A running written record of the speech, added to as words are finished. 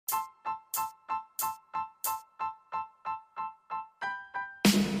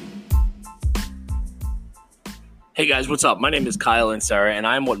Hey guys, what's up? My name is Kyle and Sarah, and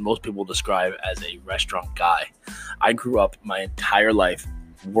I'm what most people describe as a restaurant guy. I grew up my entire life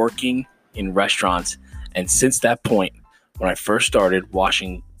working in restaurants, and since that point, when I first started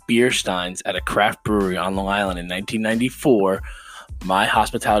washing beer steins at a craft brewery on Long Island in 1994, my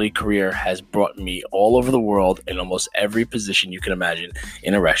hospitality career has brought me all over the world in almost every position you can imagine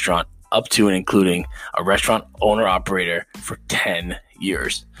in a restaurant, up to and including a restaurant owner-operator for 10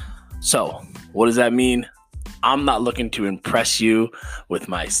 years. So, what does that mean? I'm not looking to impress you with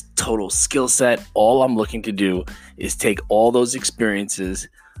my total skill set. All I'm looking to do is take all those experiences,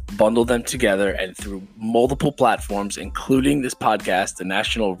 bundle them together, and through multiple platforms, including this podcast, the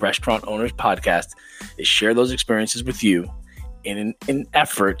National Restaurant Owners Podcast, is share those experiences with you in an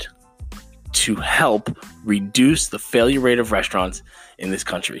effort to help reduce the failure rate of restaurants in this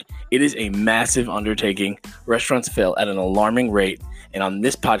country. It is a massive undertaking. Restaurants fail at an alarming rate. And on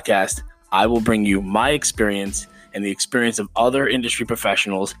this podcast, I will bring you my experience and the experience of other industry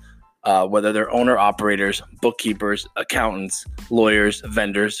professionals, whether they're owner-operators, bookkeepers, accountants, lawyers,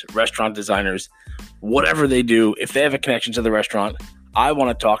 vendors, restaurant designers, whatever they do. If they have a connection to the restaurant, I want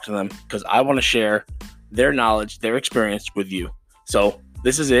to talk to them because I want to share their knowledge, their experience with you. So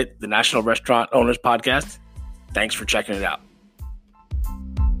this is it, the National Restaurant Owners Podcast. Thanks for checking it out.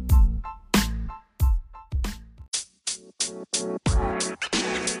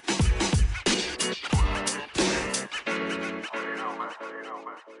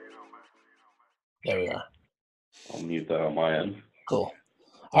 There we are. I'll mute that on my end. Cool.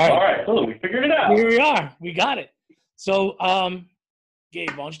 All right, cool. We figured it out. Here we are. We got it. So, Gabe,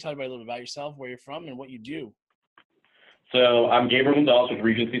 why don't you tell everybody a little bit about yourself, where you're from, and what you do? So I'm Gabriel Gonzalez with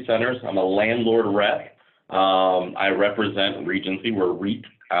Regency Centers. I'm a landlord rep. I represent Regency. We're a REIT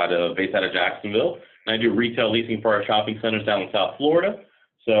based out of Jacksonville. And I do retail leasing for our shopping centers down in South Florida.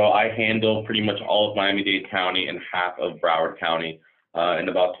 So I handle pretty much all of Miami-Dade County and half of Broward County. And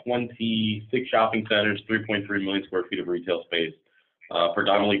about 26 shopping centers, 3.3 million square feet of retail space,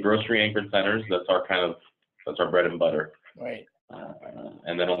 predominantly grocery anchored centers. That's our bread and butter. Right.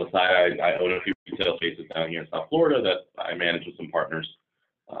 And then on the side, I own a few retail spaces down here in South Florida that I manage with some partners,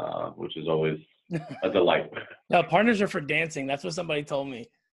 which is always a delight. No, partners are for dancing. That's what somebody told me.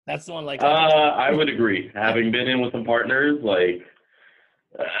 That's the one I would agree. Having been in with some partners,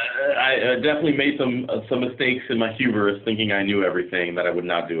 I definitely made some mistakes in my hubris, thinking I knew everything that I would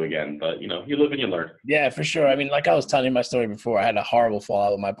not do again. But, you live and you learn. Yeah, for sure. I mean, like I was telling you my story before, I had a horrible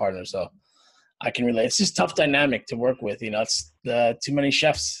fallout with my partner, so I can relate. It's just tough dynamic to work with. It's too many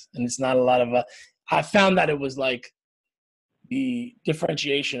chefs, and it's not a lot of I found that it was like the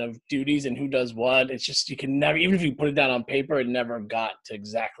differentiation of duties and who does what. It's just you can never, even if you put it down on paper, it never got to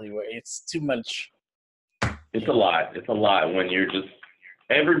exactly where it's too much. It's a lot. It's a lot when you're just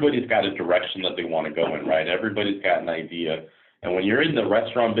everybody's got a direction that they want to go in, right? Everybody's got an idea. And when you're in the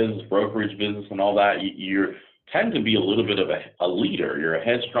restaurant business, brokerage business, and all that, you tend to be a little bit of a leader. You're a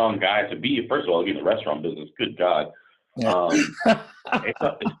headstrong guy to be. First of all, in the restaurant business, good God. Yeah. It's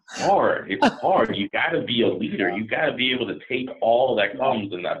hard. It's hard. You got to be a leader. You got to be able to take all that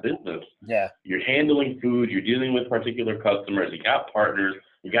comes in that business. Yeah. You're handling food. You're dealing with particular customers. You got partners.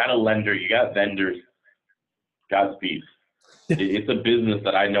 You got a lender. You got vendors. Godspeed. It's a business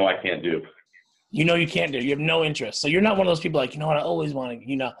that I know I can't do. You can't do. You have no interest. So you're not one of those people like, what, I always want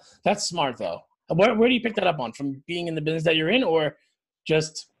to, that's smart though. Where do you pick that up on? From being in the business that you're in, or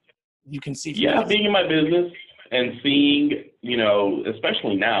just you can see? Yeah, being in my business and seeing,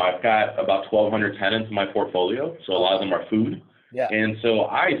 especially now, I've got about 1,200 tenants in my portfolio. So a lot of them are food. Yeah. And so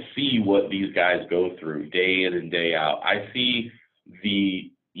I see what these guys go through day in and day out. I see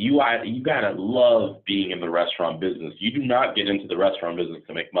you gotta love being in the restaurant business. You do not get into the restaurant business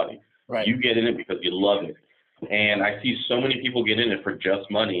to make money. Right. You get in it because you love it. And I see so many people get in it for just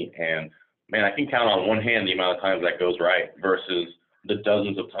money. And man, I can count on one hand the amount of times that goes right versus the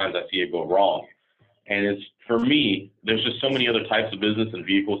dozens of times I see it go wrong. And for me, there's just so many other types of business and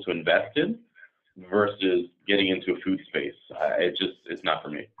vehicles to invest in versus getting into a food space. It's not for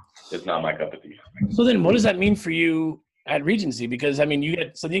me. It's not my cup of tea. So then what does that mean for you at Regency? Because you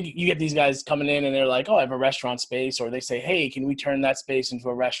get these guys coming in and they're like, oh, I have a restaurant space, or they say, hey, can we turn that space into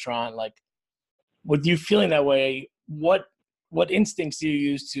a restaurant? Like, with you feeling that way, what instincts do you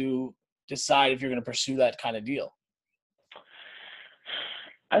use to decide if you're going to pursue that kind of deal?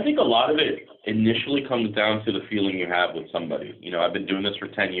 I think a lot of it initially comes down to the feeling you have with somebody. I've been doing this for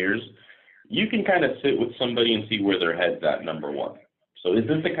 10 years. You can kind of sit with somebody and see where their head's at, number one. So is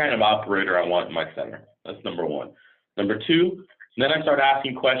this the kind of operator I want in my center? That's number one. Number two, then I start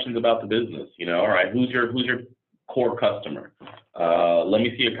asking questions about the business. All right, who's your core customer? Let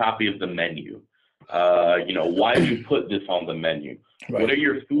me see a copy of the menu. Why did you put this on the menu? Right. What are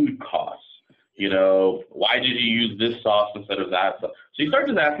your food costs? Why did you use this sauce instead of that sauce? So you start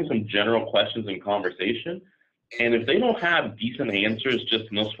just asking some general questions in conversation. And if they don't have decent answers just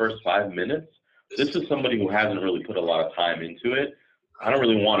in those first 5 minutes, this is somebody who hasn't really put a lot of time into it. I don't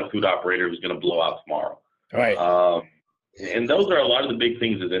really want a food operator who's going to blow out tomorrow. Right. And those are a lot of the big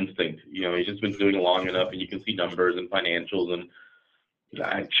things is instinct. He's just been doing it long enough, and you can see numbers and financials. And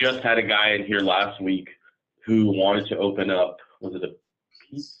I just had a guy in here last week who wanted to open up, was it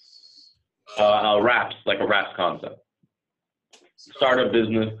wraps, like a wraps concept. Startup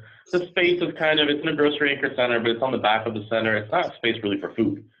business. The space is it's in a grocery anchor center, but it's on the back of the center. It's not a space really for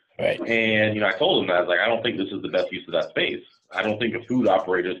food. Right. And, I told him that. I was like, I don't think this is the best use of that space. I don't think a food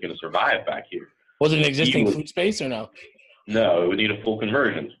operator is going to survive back here. Was it an existing food space or no? No, it would need a full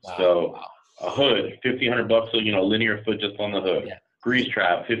conversion. Wow. So a hood, $1,500, so, linear foot just on the hood. Yeah. Grease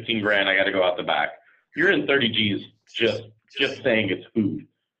trap, $15,000, I got to go out the back. You're in 30 G's just saying it's food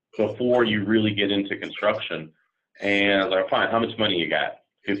before you really get into construction. And I was like, fine, how much money you got?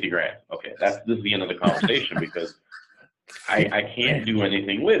 $50,000. Okay, this is the end of the conversation because I can't do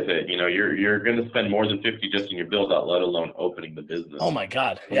anything with it. You're going to spend more than 50 just in your build out, let alone opening the business. Oh my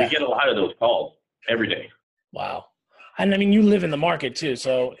God. Yeah. We get a lot of those calls every day. Wow. And I mean, you live in the market too,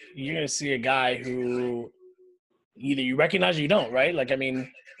 so you're going to see a guy who either you recognize or you don't, right? Like, I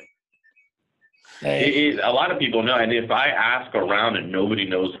mean, a lot of people know. And if I ask around and nobody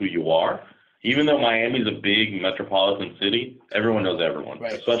knows who you are, even though Miami's a big metropolitan city, everyone knows everyone,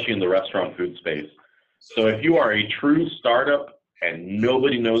 right, especially in the restaurant food space. So if you are a true startup and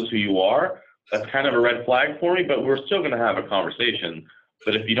nobody knows who you are, that's kind of a red flag for me, but we're still going to have a conversation.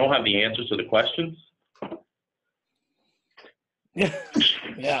 But if you don't have the answers to the questions,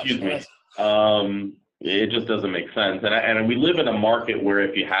 excuse me, it just doesn't make sense. And we live in a market where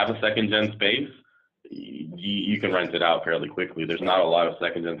if you have a second-gen space, you can rent it out fairly quickly. There's not a lot of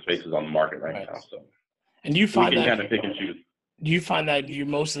second-gen spaces on the market right now. So, and do you find that kind of pick and choose? Do you find that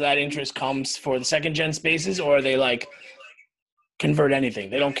most of that interest comes for the second-gen spaces, or are they like convert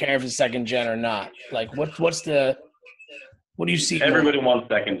anything? They don't care if it's second-gen or not. Like, what do you see? Everybody wants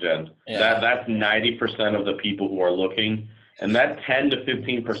second-gen. Yeah. That's 90% of the people who are looking, and that 10 to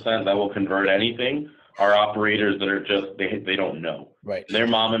 15% that will convert anything are operators that are just they don't know. Right. They're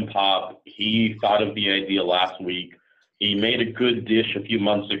mom and pop. He thought of the idea last week. He made a good dish a few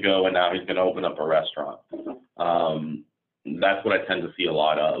months ago, and now he's going to open up a restaurant. That's what I tend to see a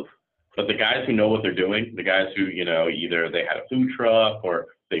lot of. But the guys who know what they're doing, the guys who, either they had a food truck or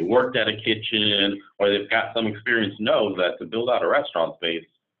they worked at a kitchen or they've got some experience, know that to build out a restaurant space,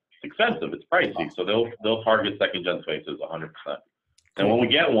 it's expensive, it's pricey. So they'll target second-gen spaces 100%. And when we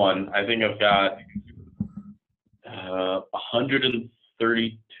get one, I think I've got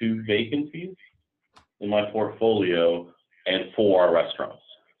 132 vacancies in my portfolio, and 4 are restaurants.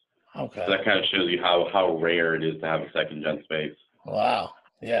 Okay. So that kind of shows you how rare it is to have a second-gen space. Wow.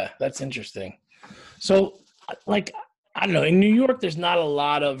 Yeah, that's interesting. So, like, I don't know, in New York, there's not a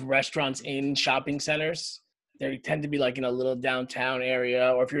lot of restaurants in shopping centers. They tend to be like in a little downtown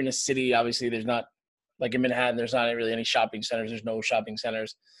area, or if you're in a city, obviously there's not, like in Manhattan, there's not really any shopping centers. There's no shopping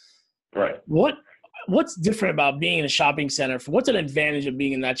centers. Right. What's different about being in a shopping center? What's an advantage of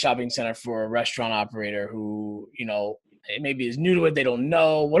being in that shopping center for a restaurant operator who, maybe is new to it, they don't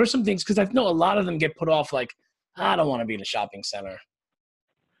know? What are some things? Because I know a lot of them get put off like, I don't want to be in a shopping center.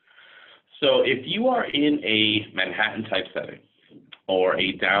 So if you are in a Manhattan-type setting or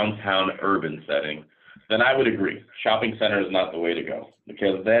a downtown urban setting, then I would agree. Shopping center is not the way to go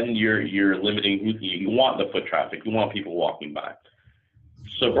because then you're limiting who you want the foot traffic. You want people walking by.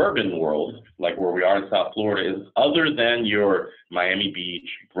 Suburban world, like where we are in South Florida, is other than your Miami Beach,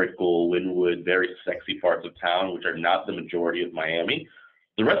 Brickell, Linwood, very sexy parts of town, which are not the majority of Miami,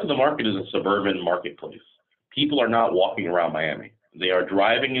 the rest of the market is a suburban marketplace. People are not walking around Miami. They are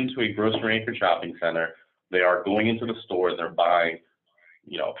driving into a grocery anchored shopping center. They are going into the store. They're buying,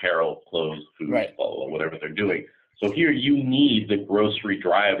 apparel, clothes, food, right, blah, blah, blah, whatever they're doing. So here you need the grocery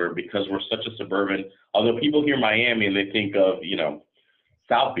driver because we're such a suburban, although people hear Miami and they think of,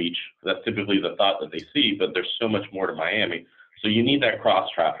 South Beach, that's typically the thought that they see, but there's so much more to Miami. So you need that cross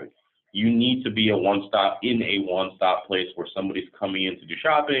traffic. You need to be in a one-stop place where somebody's coming in to do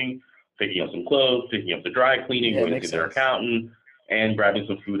shopping, picking up some clothes, picking up the dry cleaning, going to see their accountant, and grabbing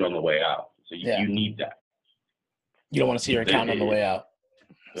some food on the way out. So you need that. You don't want to see your accountant on the way out.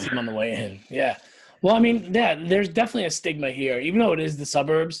 See him on the way in. Yeah. Well, I mean, there's definitely a stigma here, even though it is the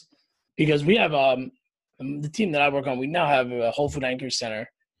suburbs, because we have the team that I work on, we now have a Whole Food Anchor Center.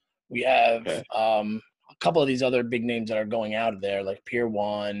 We have a couple of these other big names that are going out of there, like Pier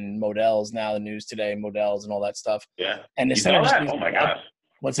 1, Modell's now the news today, Modell's and all that stuff. Yeah. And the You center saw just that? needs Oh, my to be up. gosh.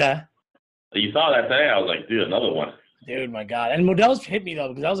 What's that? You saw that today? I was like, dude, another one. Dude, my God. And Modell's hit me, though,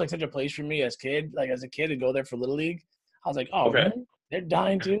 because that was like such a place for me as a kid to go there for Little League. I was like, oh, Okay. really? They're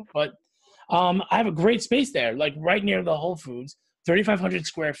dying too. But I have a great space there, like right near the Whole Foods, 3,500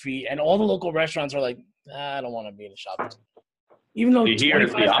 square feet. And all the local restaurants are like, I don't want to be in a shopping center. Even though See, here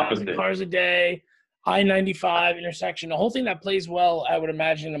it's the 25,000 opposite. cars a day, I-95 intersection, the whole thing that plays well, I would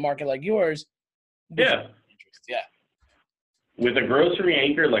imagine, in a market like yours. Yeah. Yeah. With a grocery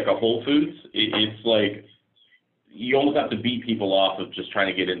anchor like a Whole Foods, it's like you almost have to beat people off of just trying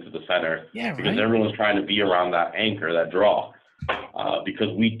to get into the center. Yeah, Because right. everyone's trying to be around that anchor, that draw. Because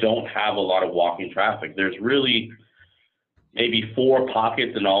we don't have a lot of walking traffic. There's really maybe 4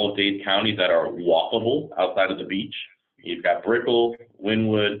 pockets in all of Dade County that are walkable outside of the beach. You've got Brickell,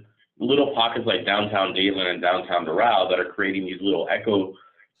 Wynwood, little pockets like downtown Dadeland and downtown Doral that are creating these little echo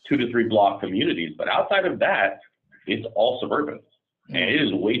 2 to 3 block communities. But outside of that, it's all suburban. And it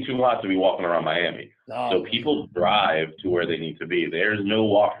is way too hot to be walking around Miami. So people drive to where they need to be. There's no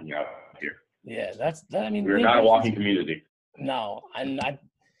walking out here. Yeah, we're not a walking community. No, and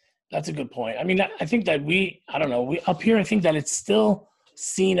that's a good point. I mean, I think that we up here, I think that it's still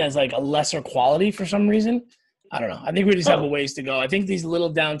seen as like a lesser quality for some reason. I don't know. I think we just have a ways to go. I think these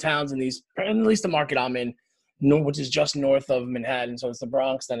little downtowns and at least the market I'm in, which is just north of Manhattan, so it's the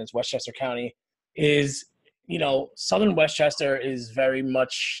Bronx, then it's Westchester County, is, Southern Westchester is very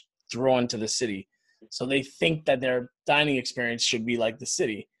much drawn to the city. So they think that their dining experience should be like the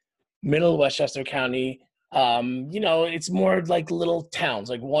city. Middle Westchester County, it's more like little towns,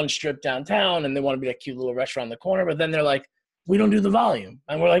 like one strip downtown, and they want to be that cute little restaurant in the corner. But then they're like, we don't do the volume.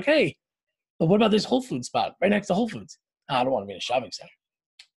 And we're like, hey, but what about this Whole Foods spot right next to Whole Foods? Oh, I don't want to be in a shopping center.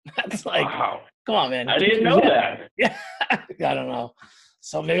 That's like, wow. Come on, man. I didn't know that. Yeah, I don't know.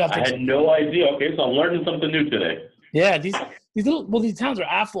 So maybe I had no idea. Okay, so I'm learning something new today. Yeah, these towns are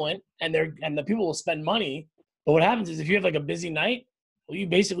affluent, and the people will spend money. But what happens is if you have like a busy night, well, you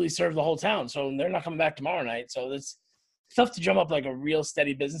basically serve the whole town. So they're not coming back tomorrow night. So it's tough to drum up like a real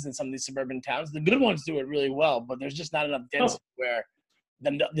steady business in some of these suburban towns. The good ones do it really well, but there's just not enough density where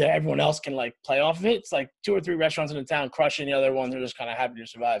everyone else can like play off of it. It's like 2 or 3 restaurants in the town crushing, the other ones are just kind of happy to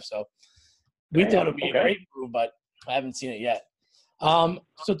survive. So we thought it'd be a great move, but I haven't seen it yet.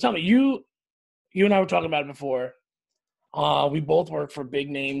 So tell me, you and I were talking about it before. We both work for big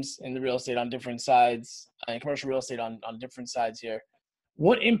names in the real estate on different sides, and commercial real estate on different sides here.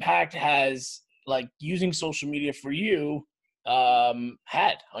 What impact has like using social media for you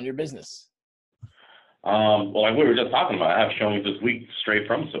had on your business? Well, like we were just talking about, I have showings this week straight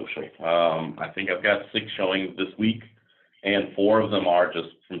from social. I think I've got 6 showings this week, and 4 of them are just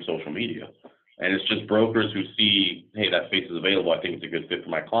from social media. And it's just brokers who see, hey, that space is available. I think it's a good fit for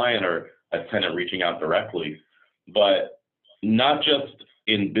my client, or a tenant reaching out directly. But not just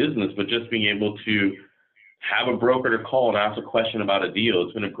in business, but just being able to have a broker to call and ask a question about a deal.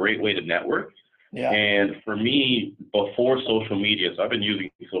 It's been a great way to network. Yeah. And for me, before social media, so I've been using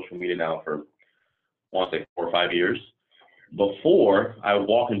social media now for, I want to say 4 or 5 years. Before, I would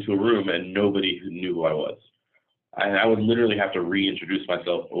walk into a room and nobody knew who I was. And I would literally have to reintroduce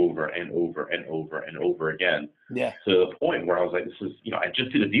myself over and over and over and over again. Yeah. To the point where I was like, this is, I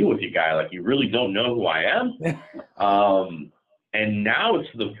just did a deal with you, guy. Like, you really don't know who I am. And now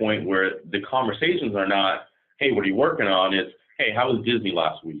it's to the point where the conversations are not, hey, what are you working on? It's, hey, how was Disney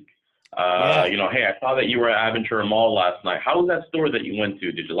last week? Hey, I saw that you were at Aventura Mall last night. How was that store that you went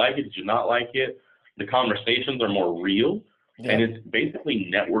to? Did you like it? Did you not like it? The conversations are more real. Yeah. And it's basically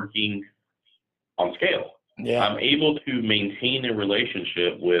networking on scale. Yeah. I'm able to maintain a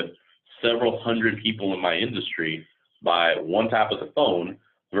relationship with several hundred people in my industry by one tap of the phone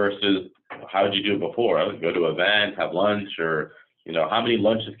versus how did you do it before? I would go to an event, have lunch, or, how many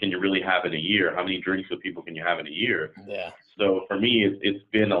lunches can you really have in a year? How many drinks with people can you have in a year? Yeah. So for me, it's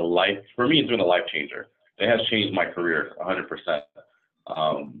been a life changer. It has changed my career 100%.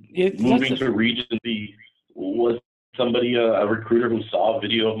 Moving to Regency was somebody, a recruiter who saw a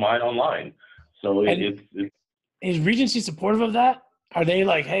video of mine online. So is Regency supportive of that? Are they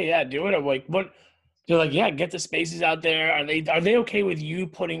like, hey, yeah, do it? Or like, what? They're like, yeah, get the spaces out there. Are they okay with you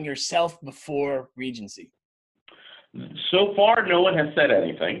putting yourself before Regency? So far, no one has said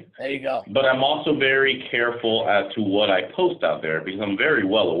anything. There you go. But I'm also very careful as to what I post out there because I'm very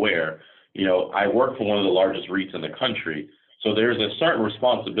well aware. I work for one of the largest REITs in the country. So there's a certain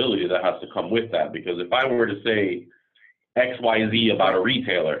responsibility that has to come with that. Because if I were to say XYZ about a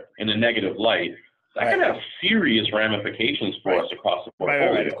retailer in a negative light, that can have serious ramifications for us across the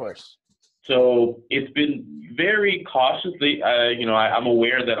portfolio. Right, of course. So it's been very cautiously, I'm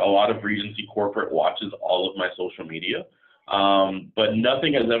aware that a lot of Regency corporate watches all of my social media, but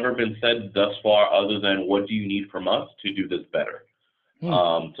nothing has ever been said thus far other than what do you need from us to do this better?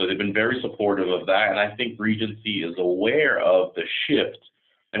 So they've been very supportive of that, and I think Regency is aware of the shift.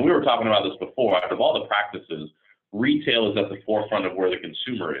 And we were talking about this before. Out of all the practices, retail is at the forefront of where the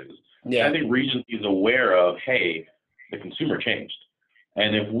consumer is. Yeah. And I think Regency is aware of, hey, the consumer changed.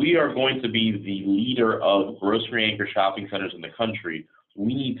 And if we are going to be the leader of grocery anchor shopping centers in the country,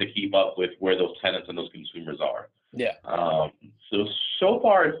 we need to keep up with where those tenants and those consumers are. Yeah. So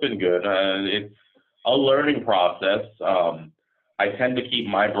far it's been good. It's a learning process. I tend to keep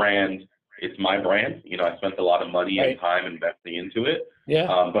my brand. It's my brand. I spent a lot of money and time investing into it. Yeah.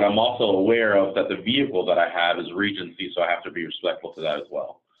 But I'm also aware of that the vehicle that I have is Regency, so I have to be respectful to that as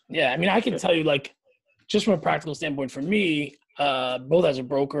well. Yeah. I mean, I can tell you, like, just from a practical standpoint, for me, both as a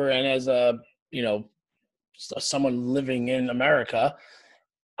broker and as someone living in America,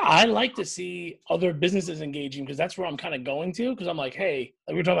 I like to see other businesses engaging, because that's where I'm kind of going to, because I'm like, hey,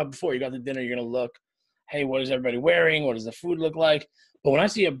 like we were talking about before, you got the dinner, you're going to look, hey, what is everybody wearing? What does the food look like? But when I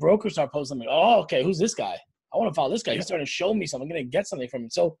see a broker start posting, I'm like, oh, okay, who's this guy? I want to follow this guy. He's starting to show me something. I'm going to get something from him.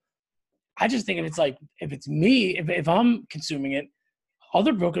 So I just think if it's me, if I'm consuming it,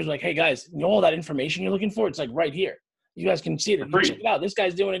 other brokers are like, hey, guys, all that information you're looking for? It's like right here. You guys can see it. You check it out. This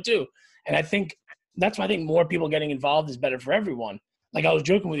guy's doing it too. And I think that's why I think more people getting involved is better for everyone. Like I was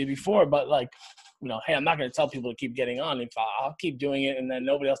joking with you before, but hey, I'm not going to tell people to keep getting on. If I'll keep doing it and then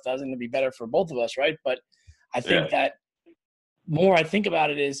nobody else does, it'll be better for both of us, right? But I think that more I think about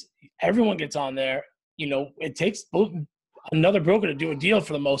it is everyone gets on there. It takes another broker to do a deal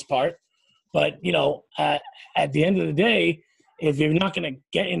for the most part. But, at the end of the day, if you're not going to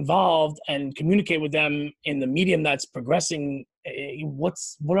get involved and communicate with them in the medium that's progressing, what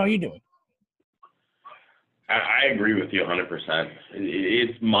are you doing? I agree with you 100%.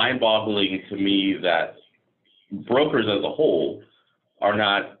 It's mind-boggling to me that brokers as a whole are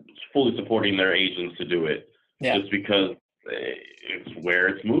not fully supporting their agents to do it, just because it's where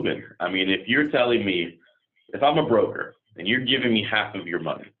it's moving. I mean, if you're telling me, if I'm a broker and you're giving me half of your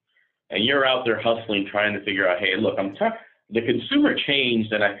money and you're out there hustling, trying to figure out, hey, look, the consumer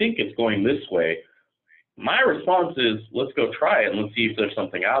changed and I think it's going this way, my response is, let's go try it and let's see if there's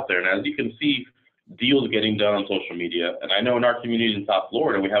something out there. And as you can see, deals getting done on social media. And I know in our community in South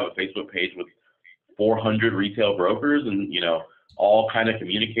Florida, we have a Facebook page with 400 retail brokers and, all kind of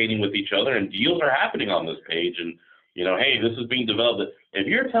communicating with each other, and deals are happening on this page. And, hey, this is being developed. If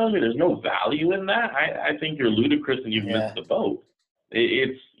you're telling me there's no value in that, I think you're ludicrous and you've missed the boat.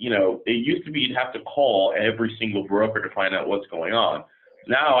 It used to be you'd have to call every single broker to find out what's going on.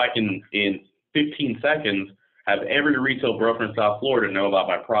 Now I can, in 15 seconds, have every retail broker in South Florida know about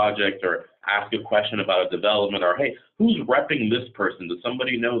my project or ask a question about a development or, hey, who's repping this person? Does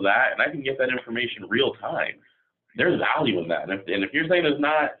somebody know that? And I can get that information real time. There's value in that. And if you're saying there's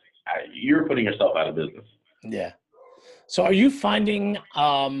not, you're putting yourself out of business. Yeah. So are you finding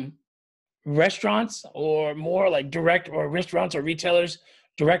restaurants or more like direct, or restaurants or retailers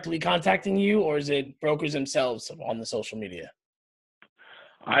directly contacting you, or is it brokers themselves on the social media?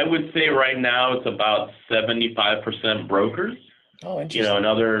 I would say right now it's about 75% brokers. Oh, interesting. And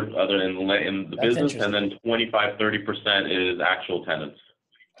other in the That's business, and then 25-30% is actual tenants.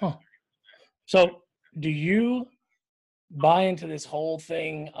 Huh. So do you buy into this whole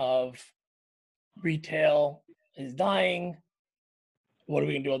thing of retail is dying? What are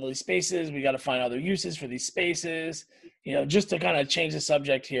we going to do with all these spaces? We got to find other uses for these spaces, just to kind of change the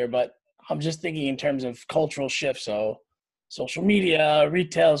subject here. But I'm just thinking in terms of cultural shifts. So social media,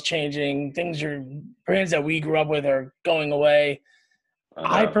 retail's changing, brands that we grew up with are going away.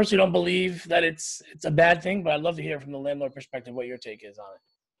 I personally don't believe that it's a bad thing, but I'd love to hear from the landlord perspective what your take is on it.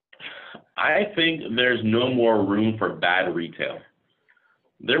 I think there's no more room for bad retail.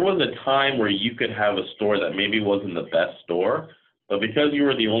 There was a time where you could have a store that maybe wasn't the best store, but because you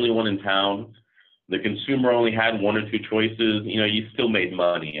were the only one in town, the consumer only had one or two choices, you still made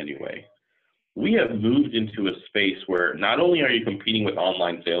money anyway. We have moved into a space where not only are you competing with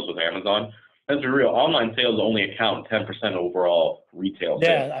online sales with Amazon, let's be real, online sales only account 10% overall retail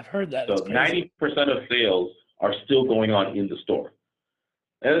sales. Yeah, I've heard that. So 90% of sales are still going on in the store.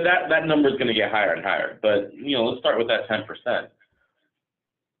 And that number is going to get higher and higher. But, let's start with that 10%.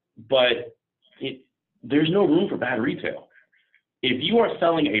 But there's no room for bad retail. If you are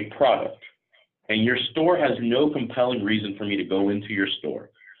selling a product and your store has no compelling reason for me to go into your store,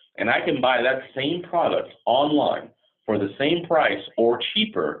 and I can buy that same product online for the same price or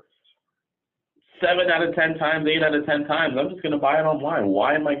cheaper, 7 out of 10 times, 8 out of 10 times, I'm just going to buy it online.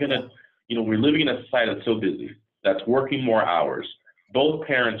 Why am I going to, we're living in a society that's so busy, that's working more hours. Both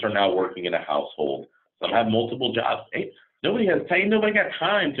parents are now working in a household. Some have multiple jobs. Hey, nobody got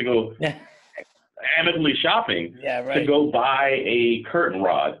time to go Yeah. amicably shopping Yeah, to right. go buy a curtain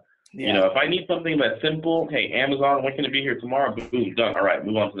rod. Yeah. If I need something that's simple, hey, Amazon, when can it be here tomorrow? Boom, done. All right,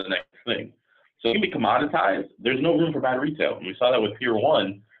 move on to the next thing. So it can be commoditized. There's no room for bad retail. And we saw that with Pier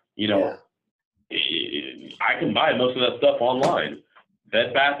 1. Yeah. I can buy most of that stuff online.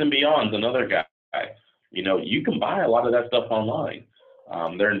 Bed Bath & Beyond's another guy. You can buy a lot of that stuff online.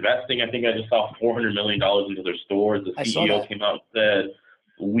 They're investing, I think I just saw $400 million into their stores. The I saw CEO that. came out and said,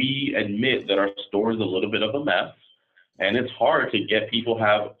 we admit that our store is a little bit of a mess, and it's hard to get people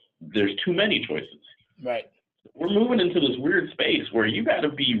there's too many choices. Right. We're moving into this weird space where you got to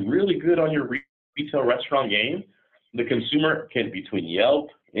be really good on your retail restaurant game. The consumer can, between Yelp,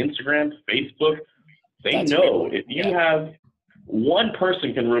 Instagram, Facebook, they know if you have one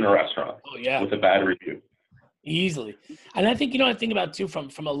person can ruin a restaurant with a bad review. Easily. And I think, I think about too,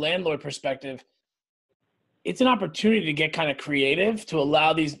 from a landlord perspective, it's an opportunity to get kind of creative to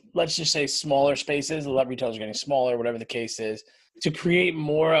allow these, let's just say, smaller spaces, a lot of retailers are getting smaller, whatever the case is, to create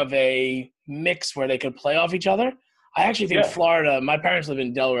more of a mix where they could play off each other. I actually think Florida, my parents live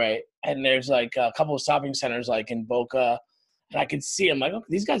in Delray, and there's like a couple of shopping centers like in Boca, and I could see them like, oh,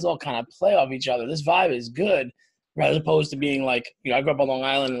 these guys all kind of play off each other. This vibe is good, as opposed to being like, I grew up on Long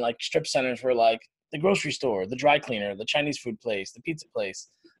Island, and like strip centers were like the grocery store, the dry cleaner, the Chinese food place, the pizza place,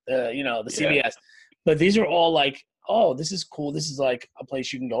 the CVS. But these are all like, oh, this is cool. This is like a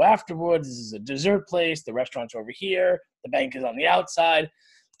place you can go afterwards. This is a dessert place. The restaurant's over here. The bank is on the outside.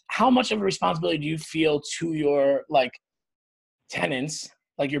 How much of a responsibility do you feel to your like tenants,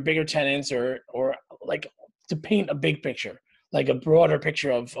 like your bigger tenants, or like to paint a big picture, like a broader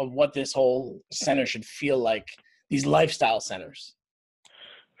picture of what this whole center should feel like, these lifestyle centers?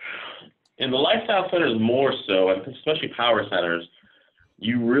 In the lifestyle centers more so, and especially power centers,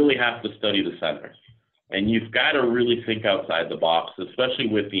 you really have to study the center. And you've got to really think outside the box, especially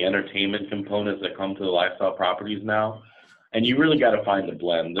with the entertainment components that come to the lifestyle properties now. And you really got to find the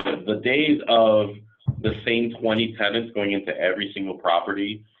blend. The days of the same 20 tenants going into every single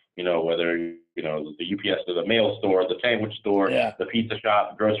property, whether, the UPS or the mail store, the sandwich store, the pizza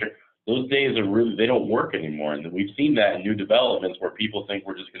shop, grocery, those days they don't work anymore. And we've seen that in new developments where people think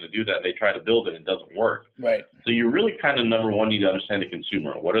we're just going to do that. They try to build it and it doesn't work. Right. So you really kind of, number one, need to understand the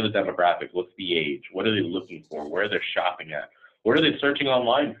consumer. What are the demographics? What's the age? What are they looking for? Where are they shopping at? What are they searching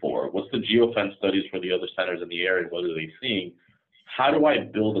online for? What's the geofence studies for the other centers in the area? What are they seeing? How do I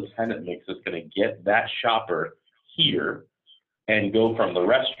build a tenant mix that's going to get that shopper here and go from the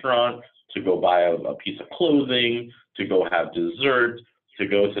restaurant to go buy a piece of clothing, to go have dessert, to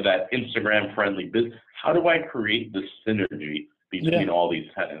go to that Instagram-friendly business? How do I create this synergy between all these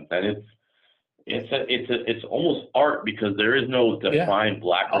tenants? And it's almost art, because there is no defined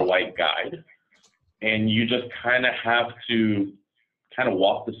black or white guide, and you just kind of have to kind of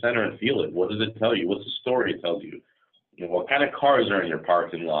walk the center and feel it. What does it tell you? What's the story it tells you? What kind of cars are in your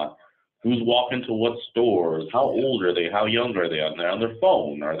parking lot? Who's walking to what stores? How old are they? How young are they? Are they on their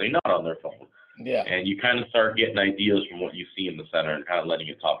phone? Are they not on their phone? Yeah. And you kind of start getting ideas from what you see in the center and kind of letting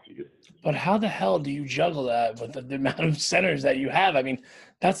it talk to you. But how the hell do you juggle that with the amount of centers that you have? I mean,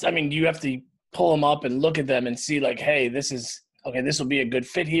 do you have to pull them up and look at them and see like, hey, this will be a good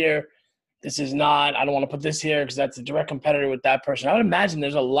fit here. This is not, I don't want to put this here because that's a direct competitor with that person. I would imagine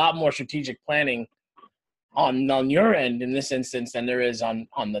there's a lot more strategic planning on your end in this instance than there is on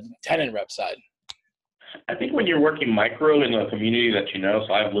the tenant rep side. I think when you're working micro in a community that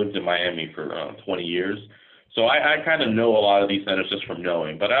so I've lived in Miami for 20 years, so I kind of know a lot of these centers just from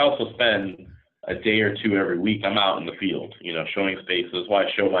knowing, but I also spend a day or two every week. I'm out in the field, showing spaces. That's why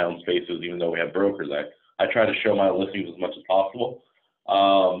I show my own spaces, even though we have brokers. I try to show my listings as much as possible.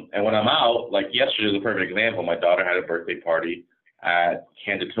 And when I'm out, like yesterday is a perfect example. My daughter had a birthday party at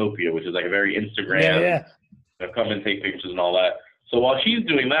Canditopia, which is like a very Instagram, come and take pictures and all that. So while she's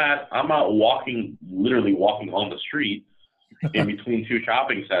doing that, I'm out literally walking on the street in between two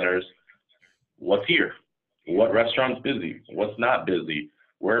shopping centers. What's here? What restaurant's busy? What's not busy?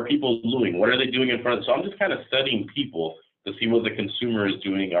 Where are people doing? What are they doing in front? So I'm just kind of studying people to see what the consumer is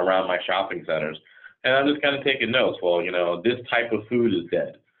doing around my shopping centers. And I'm just kind of taking notes. Well, this type of food is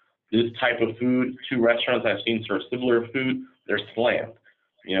dead. This type of food, two restaurants I've seen for similar food, they're slammed.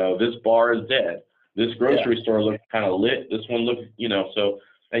 This bar is dead. This grocery store looks kind of lit. This one looks, so,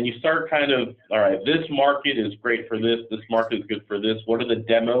 and you start kind of, all right, this market is great for this. This market is good for this. What are the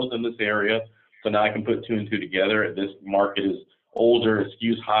demos in this area? So now I can put two and two together. This market is older, it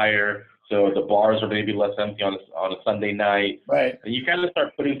skews higher. So the bars are maybe less empty on a Sunday night. Right. And you kind of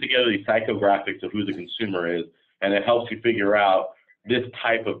start putting together these psychographics of who the consumer is, and it helps you figure out this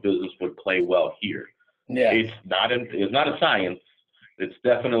type of business would play well here. Yeah. It's not a science. It's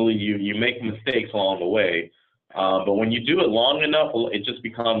definitely you make mistakes along the way. But when you do it long enough, it just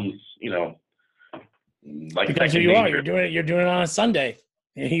becomes, like because who you are. You're doing it on a Sunday.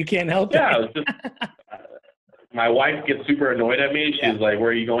 You can't help it. Yeah, it's just, my wife gets super annoyed at me. She's like,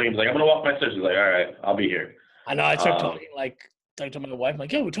 "Where are you going?" I'm like, "I'm gonna walk my sister." She's like, "All right, I'll be here." I know. I started talking to my wife. I'm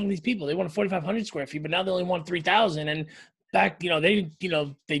like, "Yo, we're talking to these people. They want 4,500 square feet, but now they only want 3,000." And back, they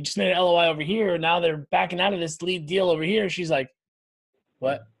just made an LOI over here. Now they're backing out of this lead deal over here. She's like,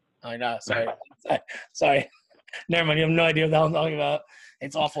 "What?" I know. Sorry. Never mind. You have no idea what the hell I'm talking about.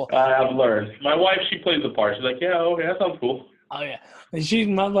 It's awful. I've learned. My wife, she plays the part. She's like, "Yeah, okay, that sounds cool." Oh yeah.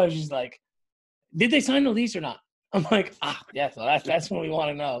 And my wife, she's like, "Did they sign the lease or not?" I'm like, yeah. So that's what we want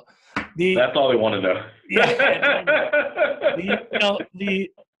to know. That's all they want to know.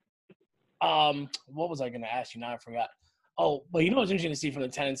 What was I going to ask you? Now I forgot. Oh, well, what's interesting to see from the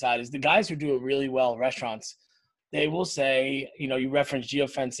tenant side is the guys who do it really well, restaurants, they will say, you reference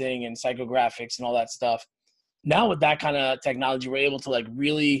geofencing and psychographics and all that stuff. Now with that kind of technology, we're able to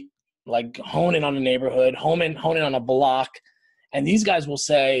really hone in on a neighborhood, hone in on a block. And these guys will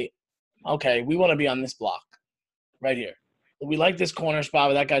say, okay, we want to be on this block right here. We like this corner spot,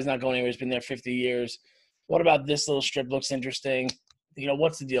 but that guy's not going anywhere. He's been there 50 years. What about this little strip? Looks interesting.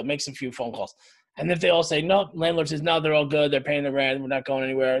 What's the deal? Makes a few phone calls. And if they all say, no, landlord says, no, they're all good. They're paying the rent. We're not going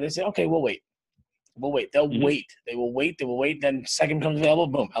anywhere. They say, okay, we'll wait. They'll wait. They will wait. Then second becomes available.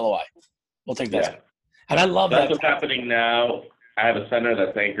 Boom, LOI. We'll take that. Yeah. And I love that. That's what's happening now. I have a center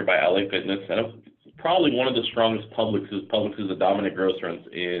that's anchored by LA Fitness, and it's probably one of the strongest Publix is a dominant grocer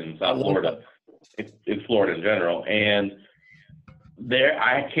in South Florida. It's Florida in general. And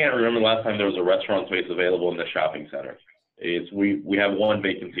I can't remember the last time there was a restaurant space available in the shopping center. We have one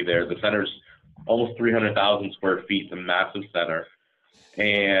vacancy there. The center's almost 300,000 square feet. It's a massive center.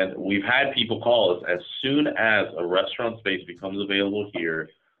 And we've had people call us as soon as a restaurant space becomes available here,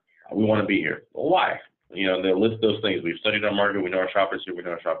 we want to be here. Well, why? They'll list those things. We've studied our market. We know our shoppers here. We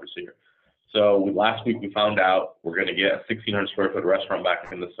know our shoppers here. So last week we found out we're going to get a 1,600 square foot restaurant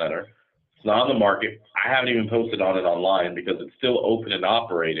back in the center. It's not on the market. I haven't even posted on it online because it's still open and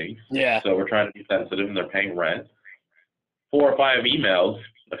operating. Yeah. So we're trying to be sensitive, and they're paying rent. 4 or 5 emails,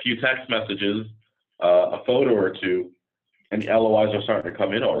 a few text messages, a photo or two, and the LOIs are starting to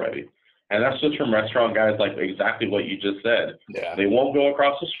come in already. And that's just from restaurant guys like exactly what you just said. Yeah. They won't go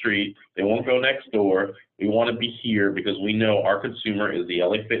across the street. They won't go next door. We want to be here because we know our consumer is the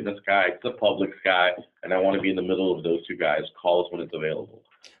LA Fitness guy, it's the Publix guy, and I want to be in the middle of those two guys. Call us when it's available.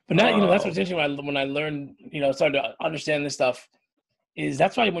 But now, that's what's interesting when I learned, started to understand this stuff, is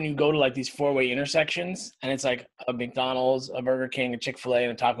that's why when you go to these four-way intersections and it's like a McDonald's, a Burger King, a Chick-fil-A,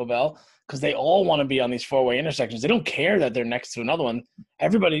 and a Taco Bell, because they all want to be on these four-way intersections. They don't care that they're next to another one.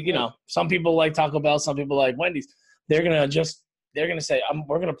 Everybody, some people like Taco Bell, some people like Wendy's. They're going to say,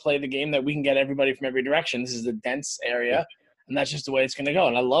 we're going to play the game that we can get everybody from every direction. This is a dense area, and that's just the way it's going to go.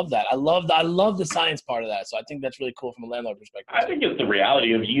 And I love that. I love the science part of that. So I think that's really cool from a landlord perspective. I think it's the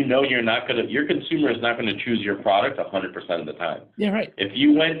reality of your consumer is not going to choose your product 100% of the time. Yeah, right. If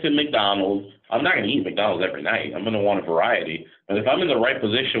you went to McDonald's, I'm not going to eat McDonald's every night. I'm going to want a variety. But if I'm in the right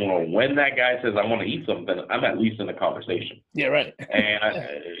position when that guy says I want to eat something, I'm at least in the conversation. Yeah, right. And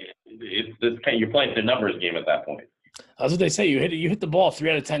you're playing the numbers game at that point. That's what they say. You hit the ball 3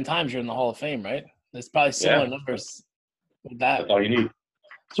 out of 10 times, you're in the Hall of Fame, right? There's probably similar numbers with that. That's all you need.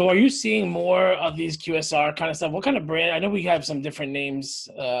 So are you seeing more of these QSR kind of stuff? What kind of brand? I know we have some different names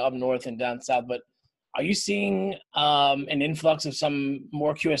up north and down south, but are you seeing an influx of some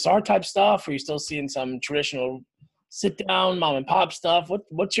more QSR type stuff? Or are you still seeing some traditional sit-down, mom-and-pop stuff?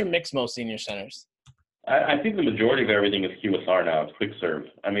 What's your mix mostly in your centers? I think the majority of everything is QSR now. It's quick serve.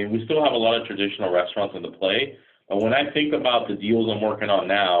 I mean, we still have a lot of traditional restaurants in the play. But when I think about the deals I'm working on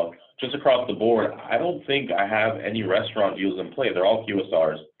now, just across the board, I don't think I have any restaurant deals in play. They're all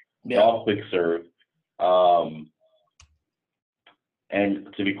QSRs. Yeah. They're all quick serve.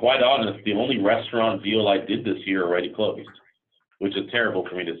 And to be quite honest, the only restaurant deal I did this year already closed, which is terrible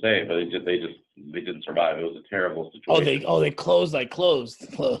for me to say, but they didn't survive. It was a terrible situation. They closed.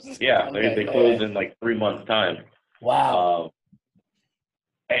 Yeah, okay. they closed in 3 months' time. Wow.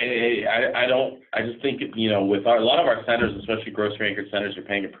 I just think, with a lot of our centers, especially grocery anchored centers, you're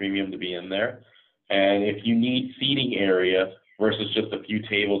paying a premium to be in there. And if you need seating area versus just a few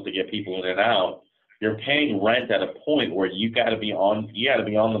tables to get people in and out, you're paying rent at a point where you got to be on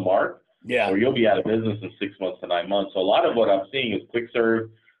the mark, yeah, or you'll be out of business in 6 months to 9 months. So a lot of what I'm seeing is quick serve,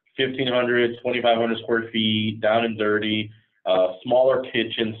 1,500, 2,500 square feet, down and dirty, smaller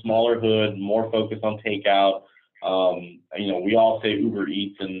kitchen, smaller hood, more focus on takeout. We all say Uber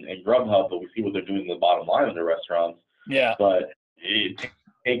Eats and Grubhub, but we see what they're doing in the bottom line in their restaurants. Yeah. But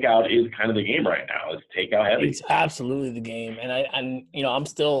takeout is kind of the game right now. It's takeout heavy. It's absolutely the game. And I'm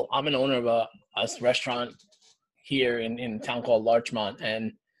an owner of a restaurant here in a town called Larchmont,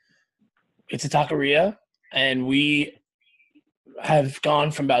 and it's a taqueria, and we have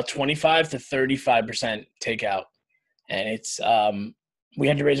gone from about 25 to 35% takeout. And it's we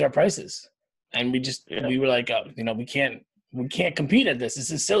had to raise our prices, and we were like, we can't compete at this. This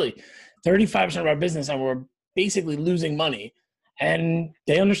is silly. 35% of our business, and we're basically losing money, and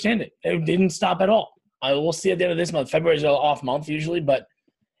they understand it. It didn't stop at all. We'll see at the end of this month. February is an off month usually, but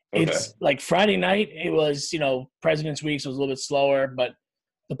it's like Friday night. It was President's Week, so it was a little bit slower, but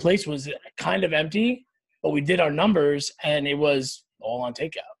the place was kind of empty. But we did our numbers, and it was all on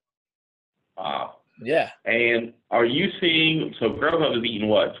takeout. Wow. Yeah. And are you seeing, so Grubhub is eating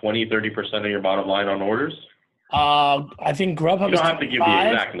what, 20, 30% of your bottom line on orders? I think Grubhub is 25. You don't have to give the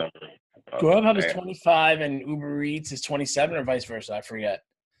exact number. Grubhub is 25 and Uber Eats is 27 or vice versa. I forget.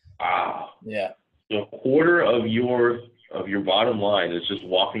 Wow. Yeah. So a quarter of your bottom line is just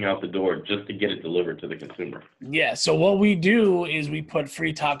walking out the door just to get it delivered to the consumer. Yeah. So what we do is we put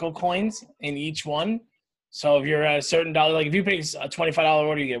free taco coins in each one. So if you're at a certain dollar, like if you place a $25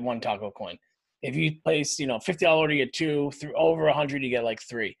 order, you get 1 taco coin. If you place, $50 order, you get 2. Through over 100, you get like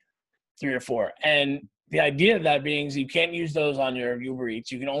 3 or 4. And the idea of that being is you can't use those on your Uber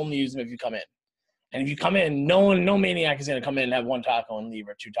Eats. You can only use them if you come in. And if you come in, no maniac is going to come in and have 1 taco and leave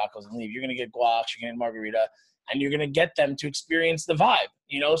or 2 tacos and leave. You're going to get guac, you're going to get margarita, and you're going to get them to experience the vibe.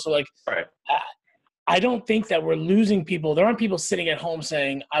 So like, right. I don't think that we're losing people. There aren't people sitting at home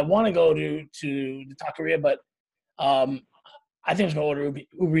saying, I want to go to the taqueria, but I think I'm going to order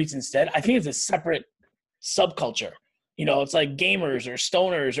Uber Eats instead. I think it's a separate subculture. It's like gamers or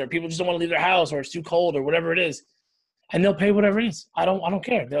stoners or people just don't want to leave their house or it's too cold or whatever it is. And they'll pay whatever it is. I don't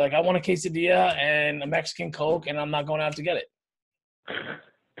care. They're like, I want a quesadilla and a Mexican Coke, and I'm not going out to get it.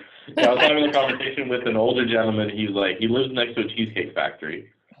 I was having a conversation with an older gentleman. He's like, he lives next to a cheesecake factory.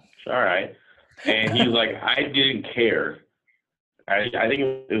 All right. And he's like, I didn't care. I think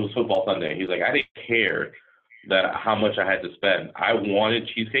it was football Sunday. He's like, I didn't care that how much I had to spend. I wanted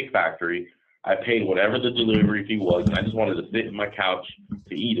Cheesecake Factory. I paid whatever the delivery fee was, and I just wanted to sit in my couch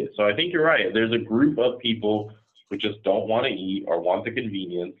to eat it. So I think you're right. There's a group of people who just don't want to eat or want the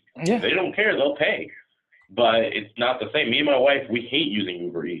convenience. Yeah. They don't care. They'll pay. But it's not the same. Me and my wife, we hate using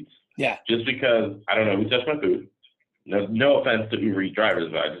Uber Eats. Yeah. Just because, I don't know who touched my food. No offense to Uber Eats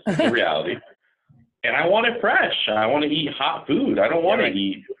drivers, but it's the reality. And I want it fresh. I want to eat hot food. I don't want to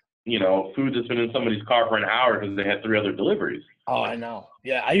eat food that's been in somebody's car for an hour because they had 3 other deliveries. Oh, I know.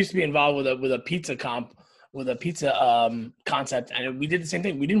 Yeah, I used to be involved with a pizza concept, and we did the same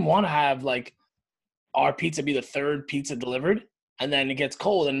thing. We didn't want to have like our pizza be the 3rd pizza delivered, and then it gets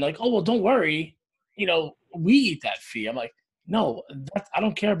cold, and like, oh well, don't worry, we eat that fee. I'm like, no, I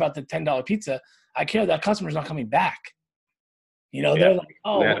don't care about the $10 pizza. I care that customer's not coming back. They're like,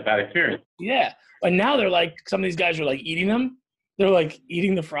 oh, they had a bad experience. Yeah, and now they're like, some of these guys are like eating them. They're like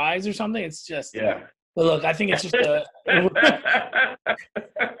eating the fries or something. It's just But look, I think it's just they're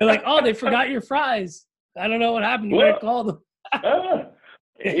like, oh, they forgot your fries. I don't know what happened. You better call them.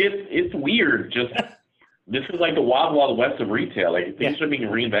 It's weird. Just this is like the wild west of retail. Like things are being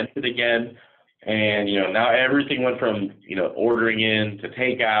reinvented again, and now everything went from ordering in to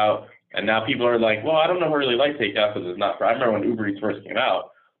takeout, and now people are like, well, I don't know if I really like takeout because it's not. I remember when Uber Eats first came out,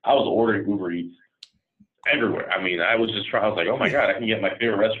 I was ordering Uber Eats everywhere. I mean, I was like, oh my God, I can get my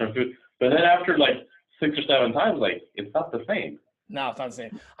favorite restaurant food. But then after like 6 or 7 times, like, it's not the same. No, it's not the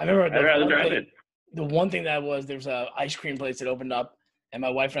same. I remember the one thing that was, there's a ice cream place that opened up, and my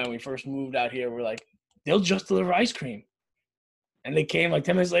wife and I, when we first moved out here, we're like, they'll just deliver ice cream. And they came like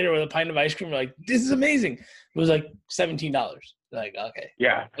 10 minutes later with a pint of ice cream. We're like, this is amazing. It was like $17. Like, okay.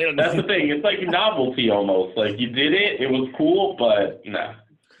 Yeah, that's the thing. It's like novelty almost. Like, you did it, it was cool, but nah.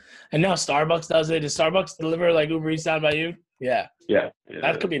 And now Starbucks does it. Does Starbucks deliver like Uber Eats down by you? Yeah. Yeah.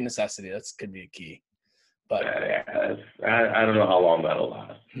 That could be a necessity. That could be a key. But I don't know how long that'll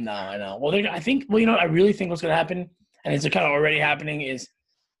last. No, I know. Well, I really think what's going to happen, and it's kind of already happening, is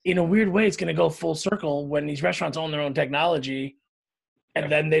in a weird way, it's going to go full circle when these restaurants own their own technology, and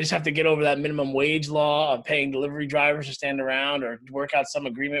then they just have to get over that minimum wage law of paying delivery drivers to stand around or work out some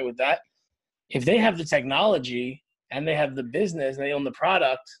agreement with that. If they have the technology and they have the business and they own the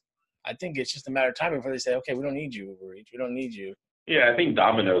product, I think it's just a matter of time before they say, okay, we don't need you, Uber Eats. We don't need you. Yeah, I think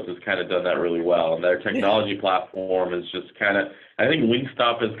Domino's has kind of done that really well, and their Yeah. technology platform is just kind of. I think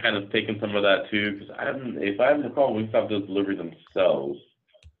Wingstop has kind of taken some of that too, because if I haven't recall, Wingstop does delivery themselves.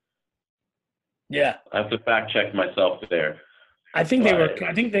 Yeah. I have to fact check myself there, I think they were, but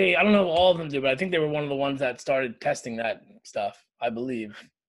I don't know if all of them do, but I think they were one of the ones that started testing that stuff, I believe.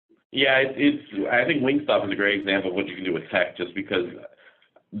 yeah, it's. I think Wingstop is a great example of what you can do with tech, just because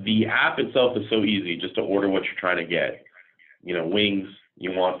the app itself is so easy, just to order what you're trying to get. Wings,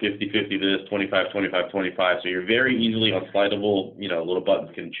 you want 50-50 this, 25-25-25. So you're very easily on slidable, little buttons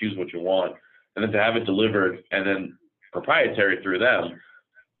can choose what you want. And then to have it delivered and then proprietary through them,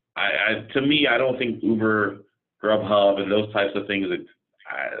 to me, I don't think Uber, Grubhub, and those types of things,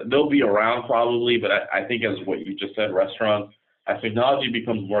 they'll be around probably, but I think as what you just said, restaurants, as technology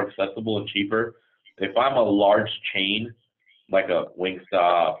becomes more accessible and cheaper, if I'm a large chain, like a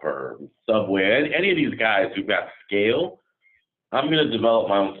Wingstop or Subway, any of these guys who've got scale, I'm going to develop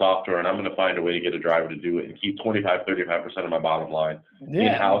my own software, and I'm going to find a way to get a driver to do it and keep 25-35% of my bottom line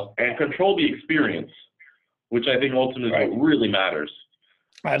Yeah. in-house and control the experience, which I think ultimately is Right. what really matters.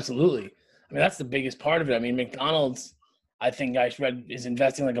 Absolutely. I mean, that's the biggest part of it. I mean, McDonald's, I think I read, is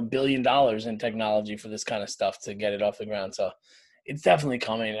investing like $1 billion in technology for this kind of stuff to get it off the ground. So it's definitely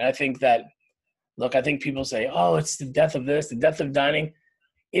coming. And I think that, look, I think people say, oh, it's the death of this, the death of dining.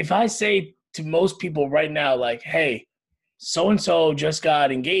 If I say to most people right now, like, hey, so-and-so just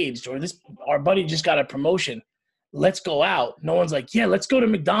got engaged, or our buddy just got a promotion, let's go out. No one's like, yeah, let's go to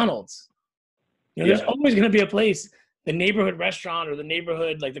McDonald's. There's Yeah, always going to be a place, the neighborhood restaurant or the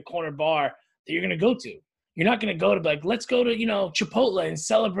neighborhood, like the corner bar that you're going to go to. You're not going to go to like, let's go to, Chipotle and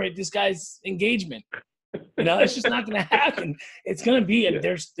celebrate this guy's engagement. It's just not going to happen. It's going to be, and yeah,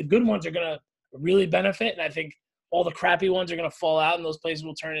 there's the good ones are going to really benefit. And I think all the crappy ones are going to fall out, and those places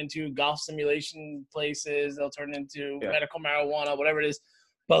will turn into golf simulation places. They'll turn into yeah. medical marijuana, whatever it is.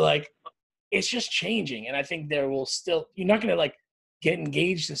 But like, it's just changing. And I think there will still, you're not going to like get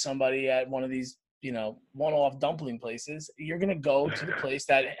engaged to somebody at one of these, one-off dumpling places. You're going to go to the place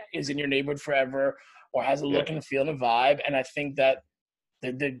that is in your neighborhood forever or has a Yeah. look and a feel and a vibe. And I think that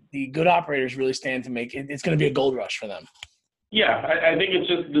the good operators really stand to make it. It's going to be a gold rush for them. Yeah, I think it's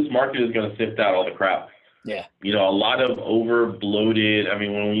just this market is going to sift out all the crap. Yeah. A lot of over bloated. I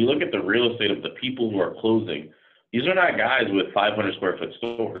mean, when you look at the real estate of the people who are closing, these are not guys with 500 square foot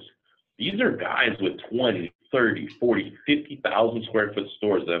stores. These are guys with 20, 30, 40, 50,000 square foot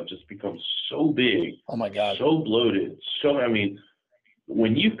stores that have just become so big, Oh my God. so bloated. I mean,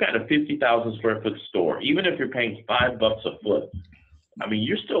 when you've got a 50,000 square foot store, even if you're paying $5 a foot, I mean,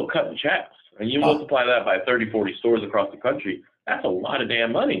 you're still cutting checks. And you Oh, multiply that by 30, 40 stores across the country, that's a lot of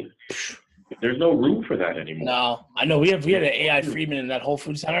damn money. There's no room for that anymore. no, I know we had an AI Friedman in that Whole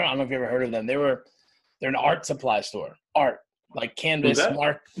Food Center. I don't know if you ever heard of them. They're an art supply store. Art, like Who's canvas, that?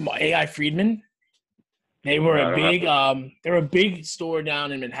 AI Friedman. They were I don't have to. they were a big store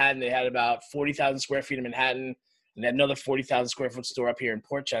down in Manhattan. They had about 40,000 square feet in Manhattan, and they had another 40,000 square foot store up here in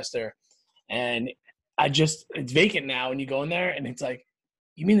Portchester. And it's vacant now. And you go in there, and it's like,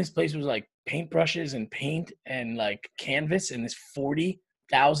 you mean this place was like paintbrushes and paint and like canvas, and this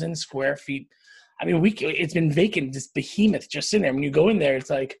 40,000 square feet. I mean, it's been vacant, this behemoth just in there. When you go in there, it's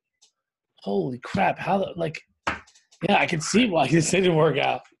like, holy crap! Yeah, I can see why this didn't work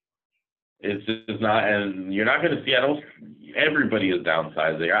out. It's just not, and you're not going to see. Everybody is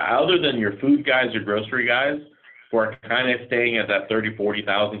downsizing. Other than your food guys, your grocery guys, who are kind of staying at that 30,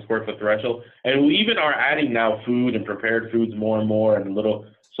 40,000 square foot threshold, and we even are adding now food and prepared foods more and more, and little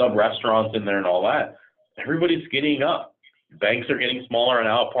sub restaurants in there and all that. Everybody's skinnying up. Banks are getting smaller and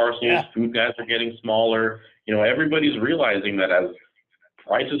out parcels. Yeah. Food guys are getting smaller. Everybody's realizing that as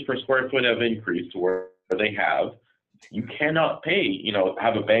prices per square foot have increased to where they have, you cannot pay,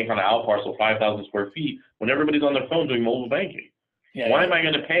 have a bank on an out parcel 5,000 square feet when everybody's on their phone doing mobile banking. Yeah. Why am I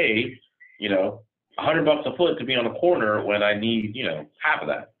going to pay, $100 a foot to be on a corner when I need, half of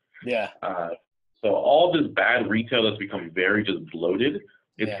that? Yeah. So all this bad retail that's become very just bloated,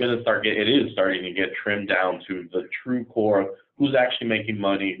 it's going to it is starting to get trimmed down to the true core of who's actually making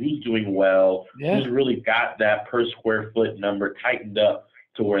money, who's doing well, who's really got that per square foot number tightened up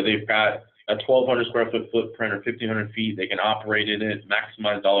to where they've got a 1,200 square foot footprint or 1,500 feet, they can operate in it,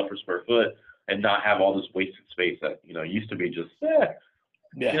 maximize dollar per square foot, and not have all this wasted space that used to be just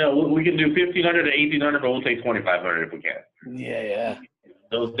we can do 1,500 to 1,800, but we'll take 2,500 if we can. Yeah.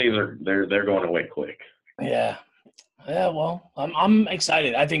 Those days they're going away quick. Yeah. Yeah, well, I'm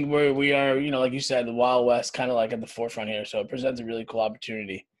excited. I think we are, like you said, the Wild West, kind of like at the forefront here. So it presents a really cool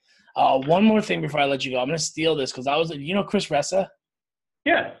opportunity. One more thing before I let you go, I'm going to steal this because I was, Chris Ressa.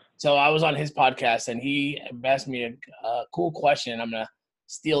 Yeah. So I was on his podcast, and he asked me a cool question. I'm going to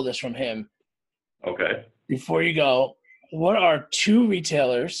steal this from him. Okay. Before you go, what are 2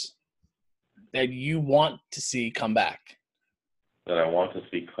 retailers that you want to see come back? That I want to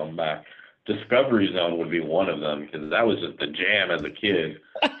see come back. Discovery Zone would be one of them because that was just the jam as a kid.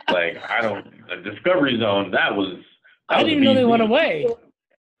 Discovery Zone, I didn't even know they went away.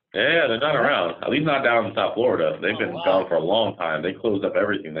 Yeah, they're not around. At least not down in South Florida. They've been gone for a long time. They closed up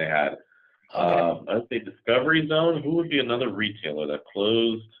everything they had. Okay. I'd say Discovery Zone. Who would be another retailer that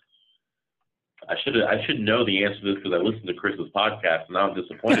closed? I should know the answer to this because I listened to Chris's podcast and now I'm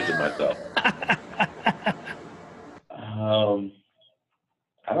disappointed in myself.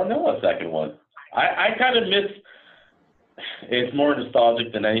 I don't know a second one. I kind of miss. It's more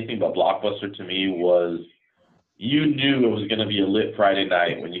nostalgic than anything, but Blockbuster to me was. You knew it was going to be a lit Friday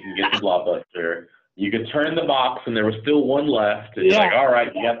night when you can get to Blockbuster. You could turn the box and there was still one left. And you're like, all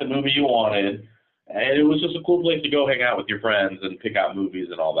right, you got the movie you wanted. And it was just a cool place to go hang out with your friends and pick out movies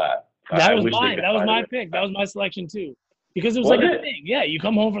and all that. That was mine. That was my pick. That was my selection too. Because it was like a thing. Yeah, you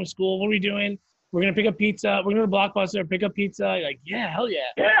come home from school. What are we doing? We're going to pick up pizza. We're going to Blockbuster, pick up pizza. You're like, yeah, hell yeah.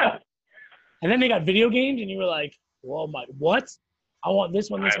 Yeah. And then they got video games and you were like, whoa, what? I want this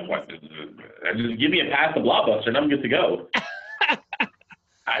one, this one. Just give me a pass to Blockbuster and I'm good to go.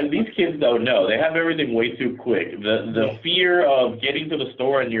 These kids don't know. They have everything way too quick. The fear of getting to the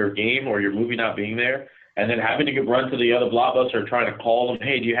store and your game or your movie not being there and then having to run to the other Blockbuster trying to call them,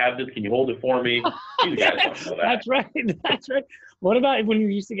 hey, do you have this? Can you hold it for me? These guys don't know that. That's right. That's right. What about when you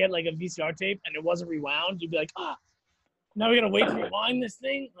used to get like a VCR tape and it wasn't rewound? You'd be like, now we got to wait to rewind this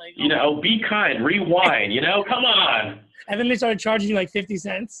thing? Like, be kind. Rewind. Come on. And then they started charging you like 50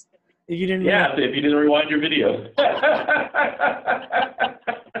 cents if you didn't. Yeah, if you didn't rewind your videos.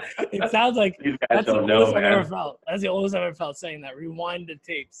 It sounds like that's the oldest I've ever felt. That's the oldest I've ever felt saying that. Rewind the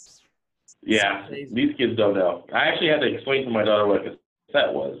tapes. Yeah, these kids don't know. I actually had to explain to my daughter what a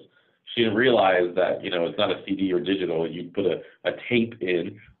cassette was. She didn't realize that, it's not a CD or digital. You'd put a tape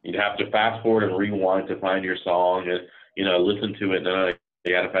in. You'd have to fast forward and rewind to find your song and, listen to it. And then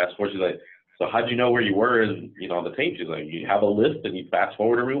you had to fast forward. She's like, so how'd you know where you were and, on the tape? She's like, you have a list and you fast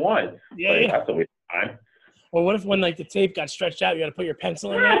forward and rewind. Yeah, That's a waste of time. Or what if when the tape got stretched out, you got to put your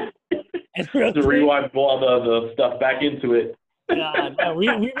pencil in there? And to rewind, pull all the stuff back into it. No,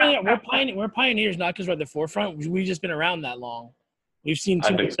 we're pioneers, not because we're at the forefront. We've just been around that long. We've seen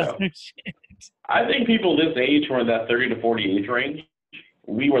too much stuff. I think people this age who are in that 30 to 40 age range,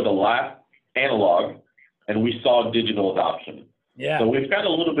 we were the last analog, and we saw digital adoption. Yeah. So we've got a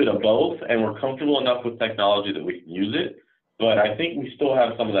little bit of both, and we're comfortable enough with technology that we can use it. But I think we still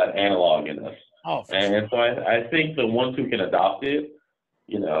have some of that analog in us. Oh, for sure. So I think the ones who can adopt it,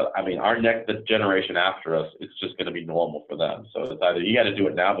 the generation after us, it's just going to be normal for them. So it's either you got to do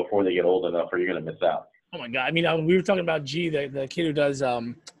it now before they get old enough, or you're going to miss out. Oh my God! I mean, we were talking about G, the kid who does.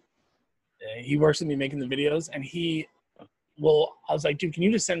 He works with me making the videos, and I was like, dude, can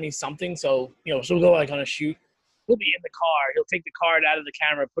you just send me something? So so we'll go like on a shoot. He'll be in the car. He'll take the card out of the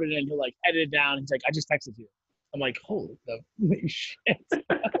camera, put it in. He'll like edit it down. He's like, I just texted you. I'm like, holy shit! I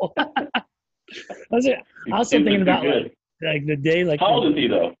was still thinking about like the day. Like, how old is he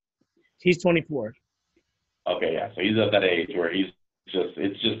though? He's 24. Okay, yeah. So he's at that age where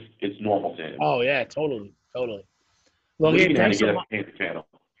it's normal to him. Oh yeah, totally. Well, thanks so much. Channel.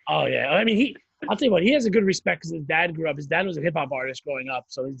 Oh yeah, I mean I'll tell you what, he has a good respect because his dad was a hip hop artist growing up,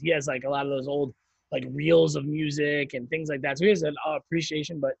 so he has like a lot of those old like reels of music and things like that. So he has an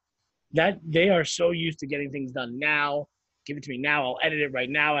appreciation, but that they are so used to getting things done now. Give it to me now. I'll edit it right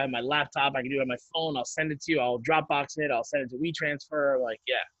now. I have my laptop. I can do it on my phone. I'll send it to you. I'll Dropbox it. I'll send it to WeTransfer. Like,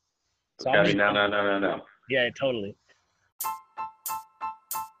 yeah. So okay, no. Yeah, totally.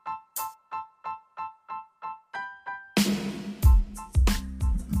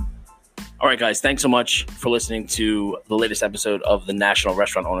 All right, guys, thanks so much for listening to the latest episode of the National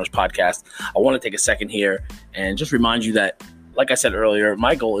Restaurant Owners Podcast. I want to take a second here and just remind you that, like I said earlier,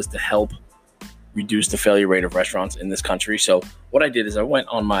 my goal is to help reduce the failure rate of restaurants in this country. So what I did is I went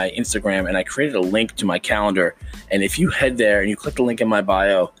on my Instagram and I created a link to my calendar. And if you head there and you click the link in my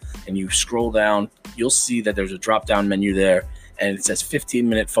bio and you scroll down, you'll see that there's a drop-down menu there and it says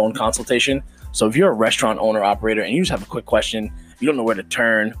 15-minute phone consultation. So if you're a restaurant owner operator and you just have a quick question, you don't know where to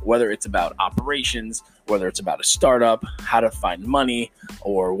turn, whether it's about operations, whether it's about a startup, how to find money,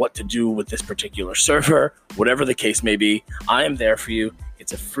 or what to do with this particular server, whatever the case may be, I am there for you.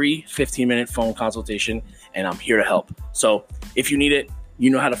 It's a free 15-minute phone consultation, and I'm here to help. So if you need it, you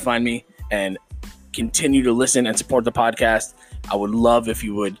know how to find me, and continue to listen and support the podcast. I would love if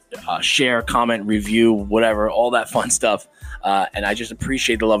you would share, comment, review, whatever, all that fun stuff. And I just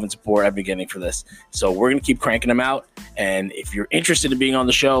appreciate the love and support I've been getting for this. So we're going to keep cranking them out. And if you're interested in being on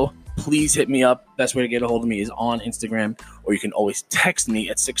the show, please hit me up. Best way to get a hold of me is on Instagram, or you can always text me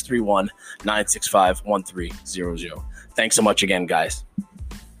at 631-965-1300. Thanks so much again, guys.